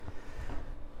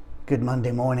Good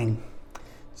Monday morning.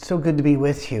 So good to be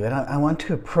with you. And I want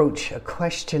to approach a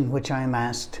question which I am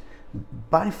asked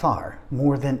by far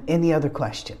more than any other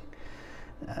question.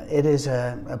 It is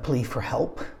a plea for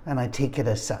help, and I take it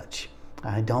as such.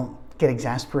 I don't get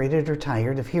exasperated or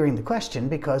tired of hearing the question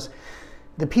because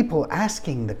the people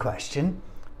asking the question,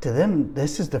 to them,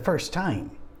 this is the first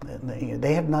time.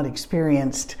 They have not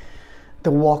experienced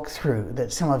the walkthrough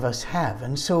that some of us have.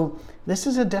 And so this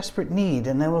is a desperate need.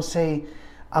 And they will say,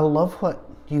 I love what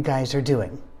you guys are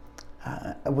doing.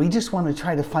 We just want to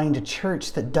try to find a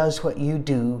church that does what you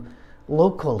do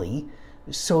locally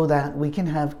so that we can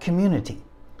have community.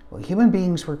 Well, human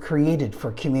beings were created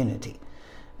for community.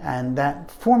 And that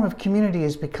form of community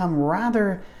has become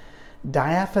rather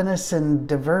diaphanous and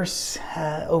diverse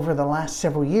over the last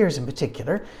several years in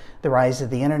particular. The rise of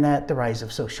the internet, the rise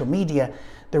of social media,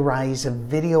 the rise of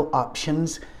video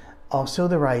options, also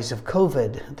the rise of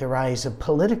COVID, the rise of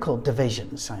political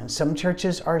divisions. And some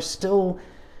churches are still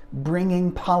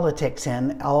bringing politics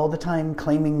in all the time,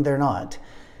 claiming they're not.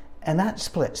 And that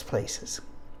splits places.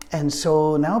 And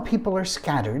so now people are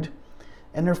scattered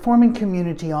and they're forming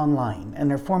community online and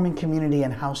they're forming community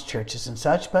in house churches and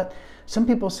such. But some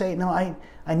people say, no,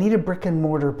 I need a brick and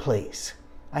mortar place.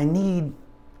 I need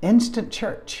instant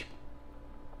church.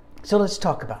 So let's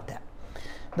talk about that.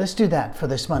 Let's do that for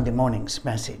this Monday morning's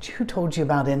message. Who told you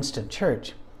about instant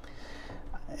church?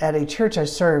 At a church I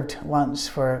served once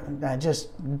for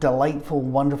just delightful,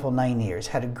 wonderful 9 years.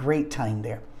 Had a great time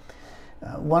there.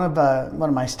 One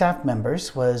of my staff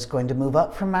members was going to move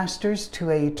up from master's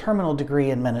to a terminal degree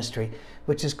in ministry,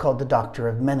 which is called the Doctor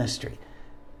of Ministry.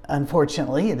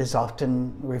 Unfortunately, it is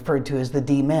often referred to as the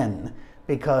D-Min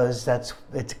because it's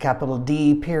a capital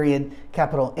D period,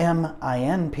 capital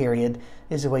M-I-N period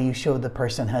is the way you show the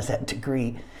person has that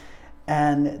degree.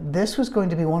 And this was going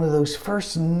to be one of those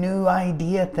first new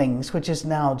idea things, which is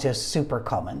now just super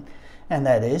common. And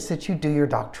that is that you do your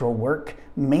doctoral work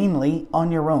mainly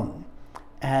on your own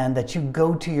and that you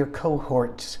go to your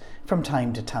cohorts from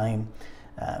time to time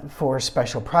for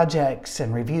special projects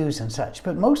and reviews and such.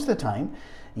 But most of the time,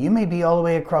 you may be all the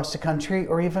way across the country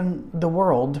or even the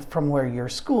world from where your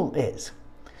school is.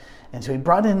 And so we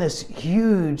brought in this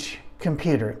huge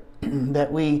computer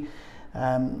that we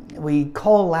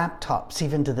call laptops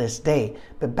even to this day.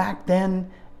 But back then,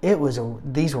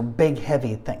 these were big,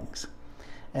 heavy things.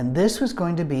 And this was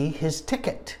going to be his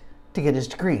ticket to get his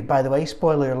degree. By the way,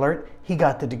 spoiler alert, he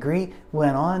got the degree,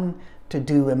 went on to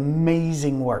do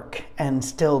amazing work and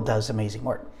still does amazing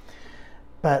work.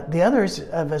 But the others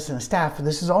of us in the staff,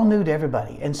 this is all new to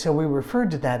everybody. And so we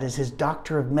referred to that as his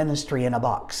Doctor of Ministry in a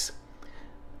box,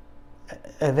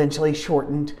 eventually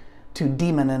shortened to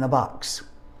Demon in a Box.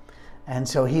 And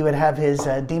so he would have his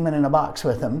demon in a box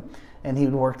with him and he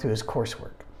would work through his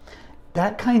coursework.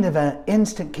 That kind of an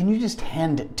instant, can you just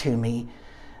hand it to me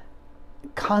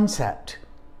concept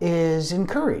is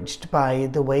encouraged by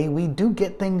the way we do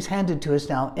get things handed to us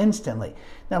now instantly.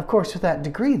 Now, of course, with that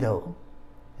degree though,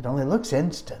 it only looks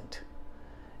instant.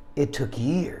 It took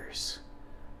years,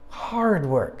 hard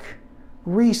work,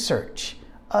 research,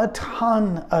 a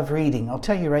ton of reading. I'll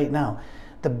tell you right now,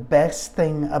 the best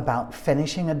thing about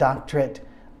finishing a doctorate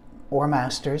or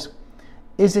master's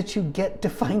is that you get to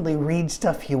finally read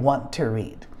stuff you want to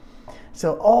read.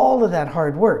 So all of that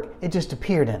hard work, it just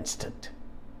appeared instant.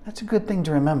 That's a good thing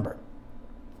to remember.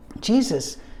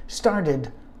 Jesus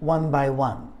started one by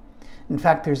one. In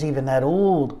fact, there's even that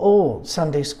old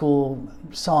Sunday school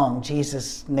song,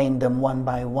 Jesus named them one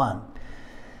by one.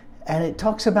 And it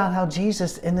talks about how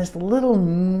Jesus, in this little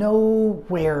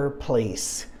nowhere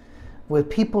place, with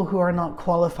people who are not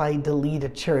qualified to lead a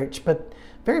church, but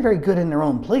very, very good in their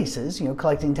own places,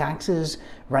 collecting taxes,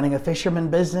 running a fisherman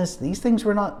business. These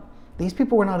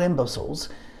people were not imbeciles.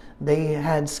 They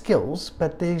had skills,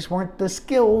 but these weren't the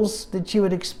skills that you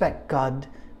would expect God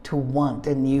to want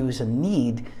and use and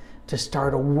need to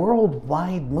start a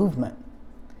worldwide movement,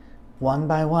 one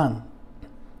by one.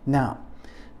 Now,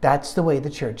 that's the way the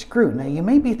church grew. Now, you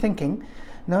may be thinking,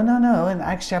 no, in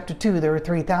Acts chapter 2, there were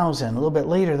 3,000. A little bit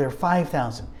later, there were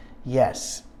 5,000.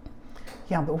 Yes.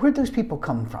 Yeah, but where'd those people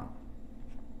come from?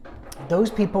 Those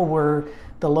people were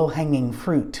the low-hanging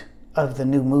fruit of the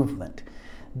new movement.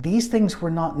 These things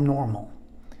were not normal.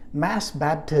 Mass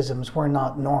baptisms were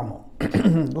not normal.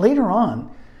 Later on,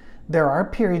 there are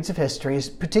periods of history,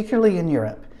 particularly in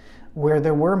Europe, where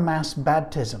there were mass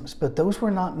baptisms, but those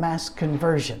were not mass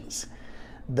conversions.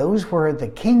 Those were, the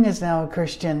king is now a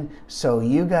Christian, so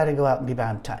you got to go out and be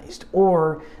baptized.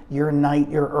 Or your knight,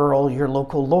 your earl, your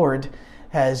local lord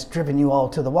has driven you all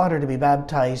to the water to be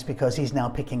baptized because he's now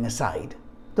picking a side.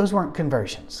 Those weren't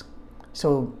conversions.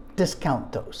 So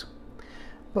discount those.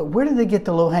 But where did they get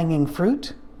the low-hanging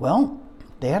fruit? Well,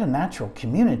 they had a natural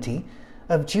community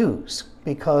of Jews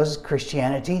because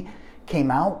Christianity came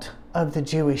out of the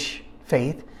Jewish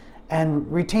faith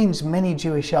and retains many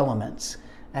Jewish elements.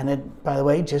 And it, by the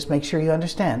way, just make sure you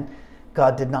understand,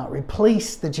 God did not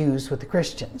replace the Jews with the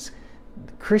Christians.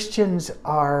 Christians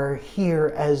are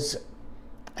here as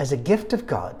a gift of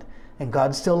God, and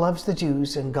God still loves the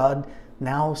Jews, and God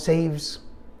now saves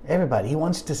everybody. He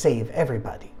wants to save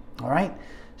everybody, all right?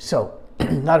 So,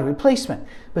 not a replacement.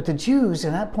 But the Jews,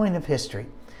 in that point of history,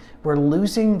 were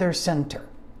losing their center.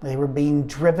 They were being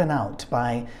driven out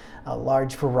by a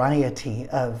large variety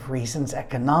of reasons: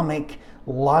 economic,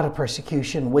 a lot of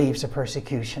persecution, waves of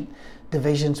persecution,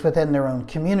 divisions within their own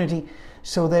community.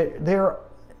 So they're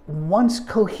once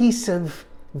cohesive,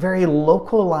 very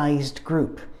localized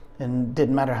group, and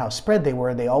didn't matter how spread they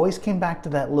were, they always came back to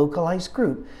that localized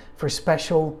group for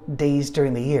special days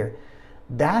during the year.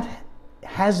 That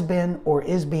has been or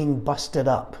is being busted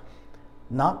up,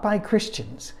 not by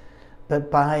Christians,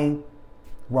 but by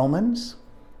Romans,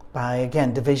 by,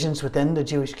 again, divisions within the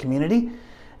Jewish community.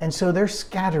 And so they're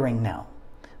scattering now.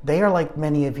 They are like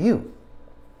many of you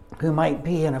who might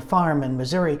be in a farm in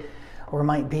Missouri, or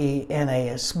might be in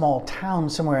a small town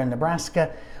somewhere in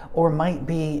Nebraska, or might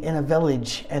be in a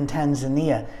village in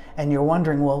Tanzania, and you're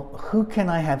wondering, well, who can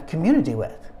I have community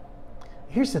with?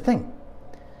 Here's the thing.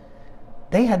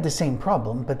 They had the same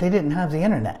problem, but they didn't have the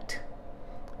internet.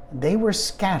 They were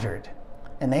scattered,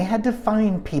 and they had to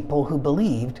find people who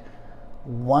believed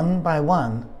one by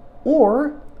one,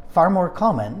 or, far more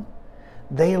common,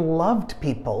 they loved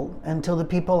people until the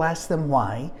people asked them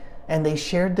why, and they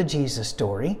shared the Jesus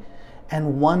story,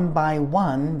 and one by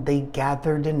one they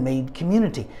gathered and made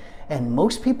community. And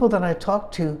most people that I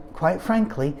talk to, quite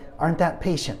frankly, aren't that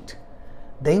patient.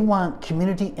 They want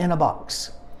community in a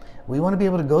box. We want to be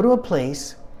able to go to a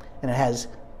place and it has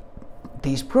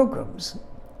these programs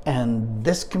and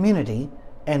this community,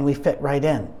 and we fit right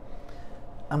in.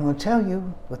 I'm going to tell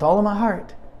you with all of my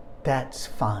heart, that's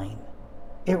fine.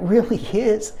 It really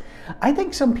is. I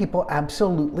think some people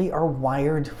absolutely are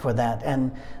wired for that,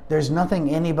 and there's nothing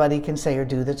anybody can say or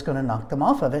do that's going to knock them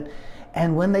off of it.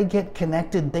 And when they get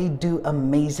connected, they do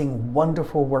amazing,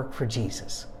 wonderful work for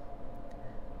Jesus.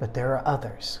 But there are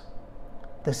others,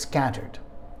 the scattered,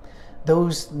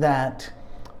 those that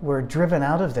were driven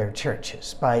out of their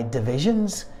churches by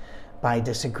divisions, by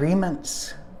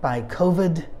disagreements, by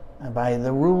COVID, by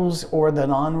the rules or the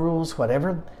non-rules,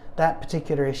 whatever that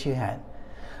particular issue had.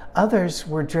 Others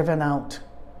were driven out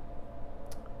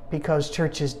because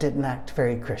churches didn't act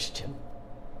very Christian.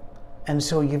 And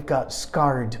so you've got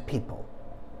scarred people.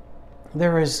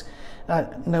 There is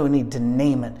no need to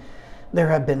name it. There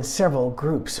have been several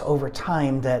groups over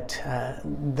time that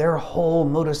their whole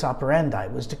modus operandi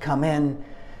was to come in,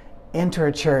 enter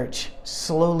a church,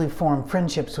 slowly form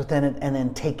friendships within it, and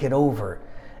then take it over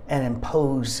and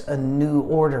impose a new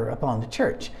order upon the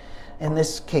church. In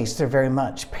this case, they're very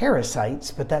much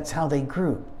parasites, but that's how they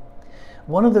grew.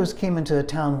 One of those came into the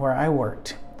town where I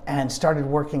worked and started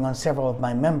working on several of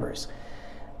my members.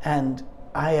 And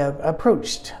I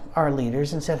approached our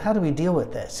leaders and said, how do we deal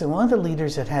with this? And one of the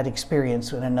leaders had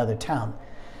experience in another town.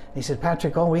 He said,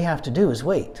 Patrick, all we have to do is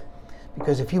wait.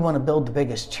 Because if you want to build the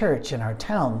biggest church in our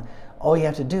town, all you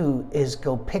have to do is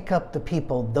go pick up the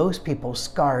people, those people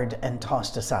scarred and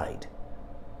tossed aside.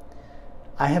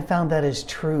 I have found that is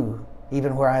true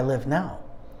even where I live now.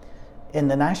 In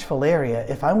the Nashville area,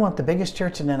 if I want the biggest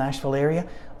church in the Nashville area,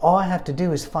 all I have to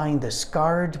do is find the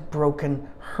scarred, broken,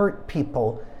 hurt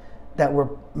people that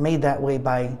were made that way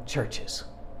by churches.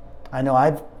 I know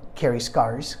I've carried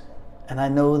scars, and I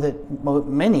know that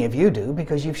many of you do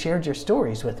because you've shared your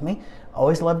stories with me.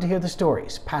 Always love to hear the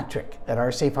stories. Patrick at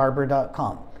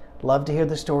oursafeharbor.com. Love to hear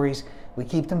the stories. We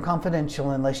keep them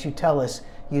confidential unless you tell us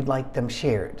you'd like them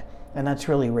shared. And that's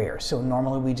really rare. So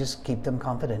normally we just keep them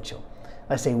confidential.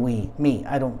 I say me.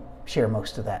 I don't share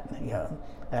most of that.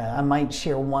 I might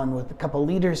share one with a couple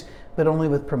leaders, but only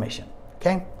with permission.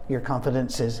 Okay? Your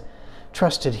confidence is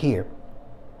trusted here.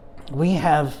 We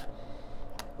have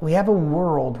a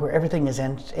world where everything is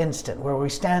instant, where we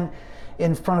stand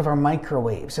in front of our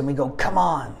microwaves and we go, come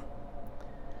on.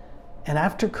 And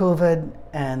after COVID,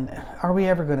 and are we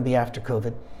ever going to be after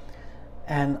COVID?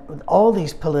 And all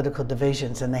these political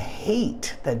divisions and the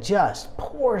hate that just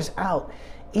pours out,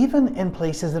 even in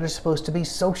places that are supposed to be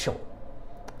social,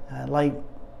 like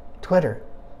Twitter,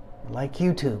 like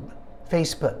YouTube,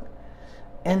 Facebook,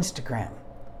 Instagram.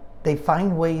 They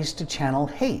find ways to channel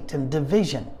hate and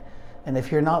division. And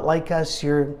if you're not like us,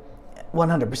 you're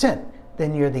 100%,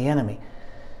 then you're the enemy.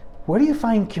 Where do you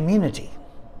find community?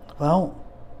 Well,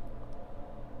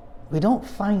 we don't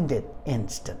find it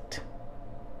instant.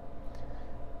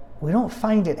 We don't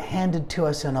find it handed to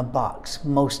us in a box,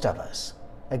 most of us.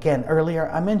 Again, earlier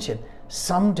I mentioned,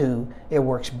 some do, it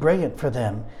works brilliant for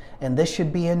them, and this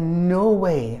should be in no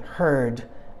way heard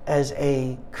as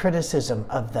a criticism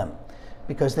of them,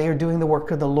 because they are doing the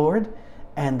work of the Lord,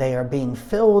 and they are being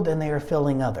filled, and they are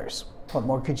filling others. What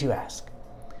more could you ask?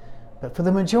 But for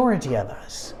the majority of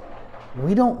us,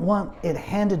 we don't want it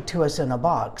handed to us in a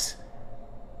box,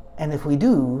 and if we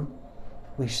do,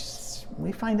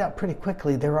 we find out pretty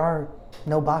quickly there are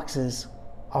no boxes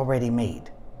already made.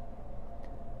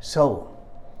 So,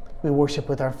 we worship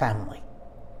with our family.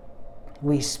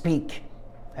 We speak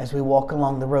as we walk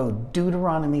along the road.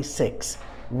 Deuteronomy 6.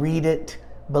 Read it,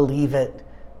 believe it,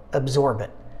 absorb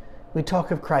it. We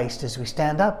talk of Christ as we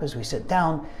stand up, as we sit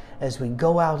down, as we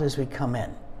go out, as we come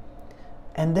in.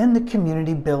 And then the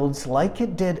community builds like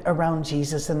it did around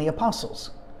Jesus and the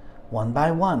apostles. One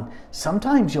by one.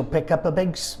 Sometimes you'll pick up a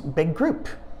big group.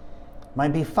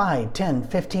 Might be 5, 10,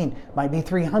 15, might be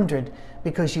 300,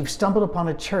 because you've stumbled upon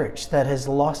a church that has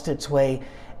lost its way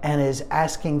and is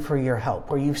asking for your help,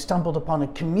 or you've stumbled upon a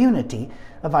community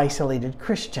of isolated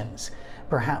Christians.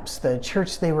 Perhaps the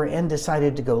church they were in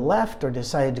decided to go left or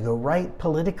decided to go right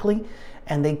politically,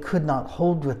 and they could not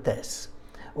hold with this.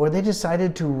 Or they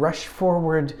decided to rush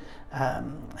forward,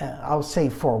 I'll say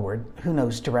forward, who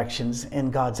knows directions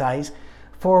in God's eyes,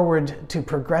 forward to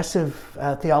progressive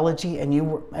theology,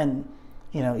 and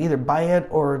either buy it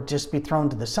or just be thrown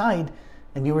to the side,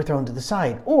 and you were thrown to the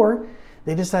side. Or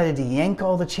they decided to yank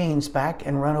all the chains back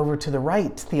and run over to the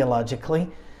right theologically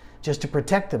just to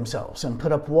protect themselves and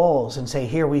put up walls and say,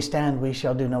 here we stand, we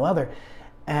shall do no other,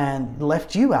 and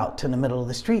left you out in the middle of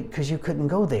the street because you couldn't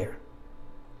go there.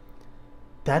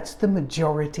 That's the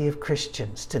majority of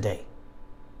Christians today.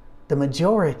 The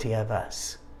majority of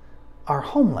us are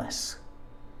homeless.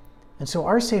 And so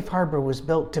our safe harbor was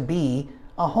built to be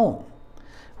a home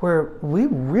where we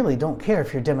really don't care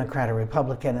if you're Democrat or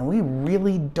Republican, and we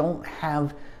really don't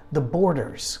have the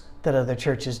borders that other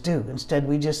churches do. Instead,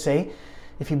 we just say,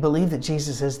 if you believe that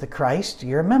Jesus is the Christ,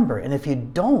 you're a member. And if you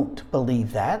don't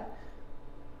believe that,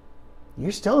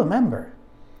 you're still a member.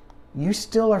 You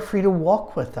still are free to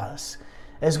walk with us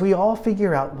as we all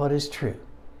figure out what is true.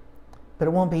 But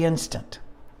it won't be instant.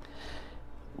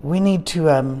 We need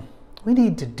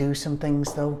to do some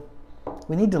things, though.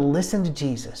 We need to listen to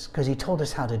Jesus, because he told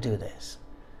us how to do this.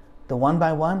 The one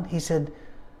by one, he said,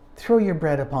 throw your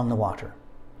bread upon the water.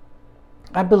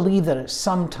 I believe that at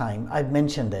some time, I've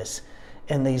mentioned this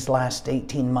in these last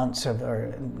 18 months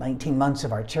or 19 months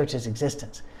of our church's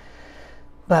existence.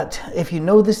 But if you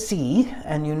know the sea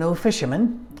and you know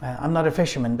fishermen, I'm not a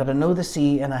fisherman, but I know the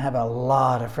sea, and I have a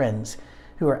lot of friends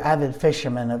who are avid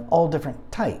fishermen of all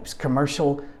different types,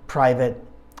 commercial, private,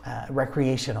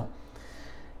 recreational.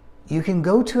 You can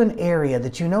go to an area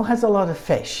that you know has a lot of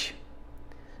fish,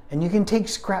 and you can take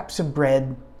scraps of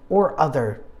bread or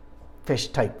other fish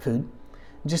type food,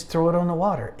 and just throw it on the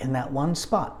water in that one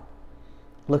spot.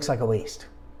 Looks like a waste,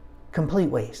 complete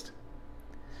waste.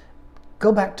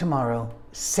 Go back tomorrow,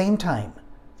 same time,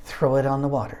 throw it on the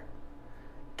water.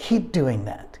 Keep doing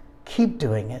that, keep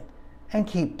doing it, and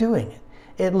keep doing it.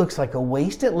 It looks like a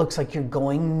waste, it looks like you're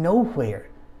going nowhere.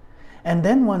 And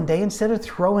then one day, instead of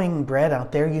throwing bread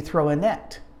out there, you throw a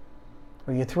net,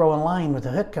 or you throw a line with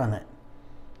a hook on it,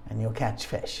 and you'll catch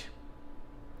fish.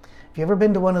 Have you ever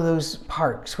been to one of those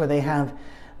parks where they have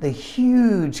the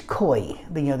huge koi,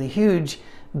 the huge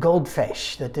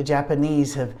goldfish that the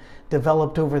Japanese have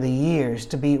developed over the years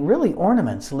to be really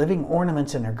ornaments, living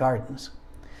ornaments in their gardens?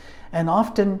 And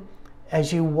often,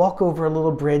 as you walk over a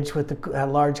little bridge with a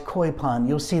large koi pond,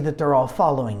 you'll see that they're all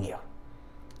following you.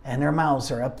 And their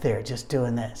mouths are up there just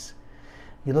doing this.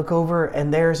 You look over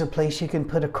and there's a place you can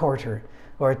put a quarter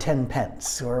or 10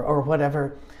 pence or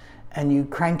whatever, and you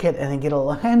crank it and then get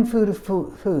a handful of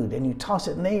food and you toss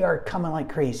it and they are coming like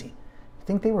crazy. You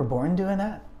think they were born doing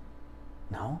that?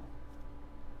 No.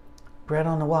 Bread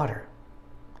on the water.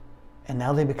 And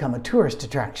now they become a tourist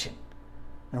attraction.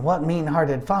 And what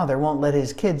mean-hearted father won't let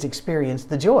his kids experience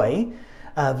the joy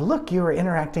of, look, you are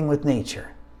interacting with nature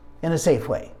in a safe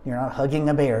way. You're not hugging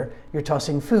a bear, you're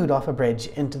tossing food off a bridge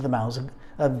into the mouths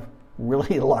of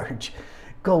really large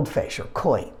goldfish or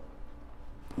koi.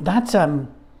 That's how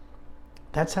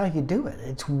you do it.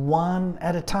 It's one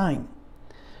at a time.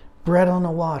 Bread on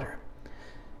the water.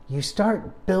 You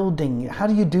start building. How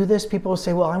do you do this? People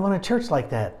say, well, I want a church like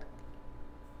that.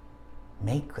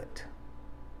 Make it.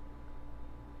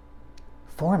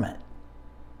 Form it.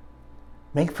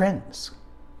 Make friends.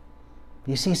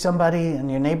 You see somebody in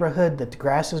your neighborhood that the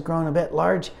grass has grown a bit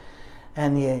large,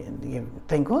 And you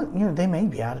think, well, they may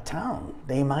be out of town.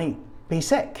 They might be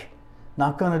sick.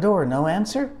 Knock on a door, no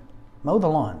answer, mow the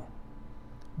lawn.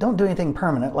 Don't do anything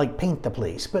permanent like paint the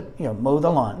place, but mow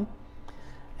the lawn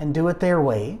and do it their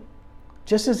way,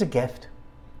 just as a gift.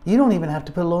 You don't even have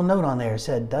to put a little note on there that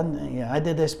said, "Done. I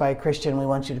did this by a Christian. We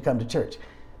want you to come to church."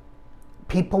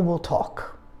 People will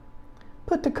talk.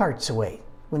 Put the carts away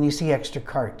when you see extra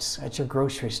carts at your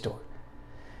grocery store.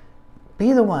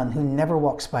 Be the one who never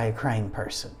walks by a crying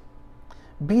person.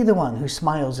 Be the one who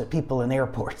smiles at people in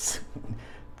airports,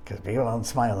 because people don't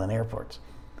smile in airports.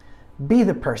 Be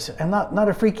the person, and not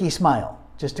a freaky smile,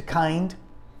 just a kind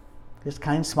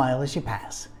smile as you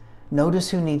pass.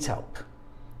 Notice who needs help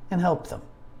and help them.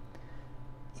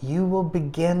 You will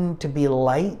begin to be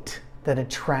light that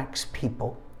attracts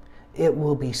people. It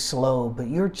will be slow, but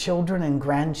your children and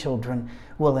grandchildren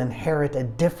will inherit a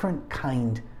different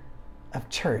kind of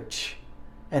church,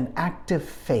 an active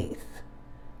faith,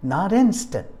 not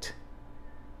instant.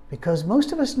 Because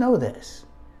most of us know this.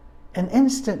 An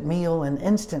instant meal and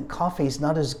instant coffee is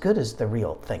not as good as the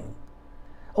real thing.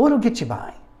 Oh, it'll get you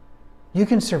by. You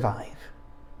can survive.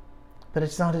 But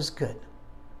it's not as good.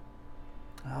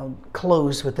 I'll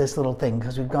close with this little thing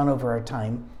because we've gone over our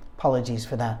time. Apologies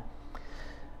for that.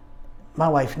 My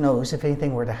wife knows if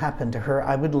anything were to happen to her,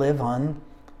 I would live on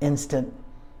instant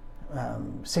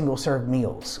single-serve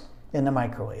meals in the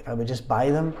microwave. I would just buy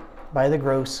them, buy the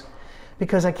gross,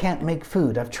 because I can't make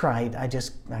food. I've tried. I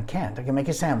can't. I can make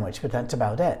a sandwich, but that's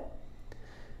about it.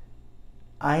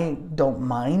 I don't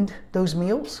mind those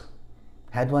meals.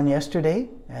 Had one yesterday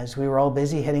as we were all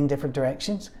busy heading different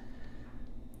directions.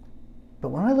 But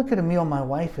when I look at a meal my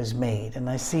wife has made and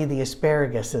I see the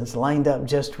asparagus that's lined up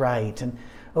just right, and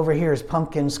over here is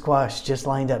pumpkin squash just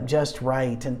lined up just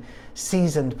right and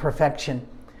seasoned perfection,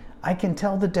 I can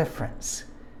tell the difference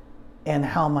in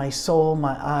how my soul,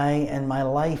 my eye, and my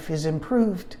life is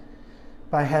improved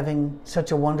by having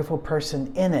such a wonderful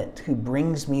person in it who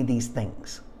brings me these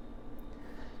things.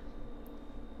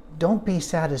 Don't be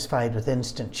satisfied with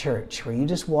instant church where you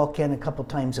just walk in a couple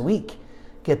times a week,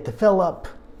 get the fill up,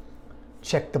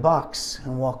 check the box,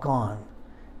 and walk on.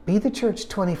 Be the church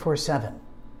 24/7.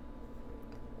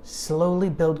 Slowly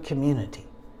build community.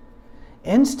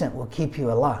 Instant will keep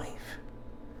you alive.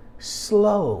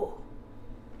 Slow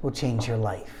will change your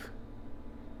life.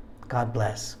 God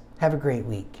bless. Have a great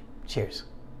week. Cheers.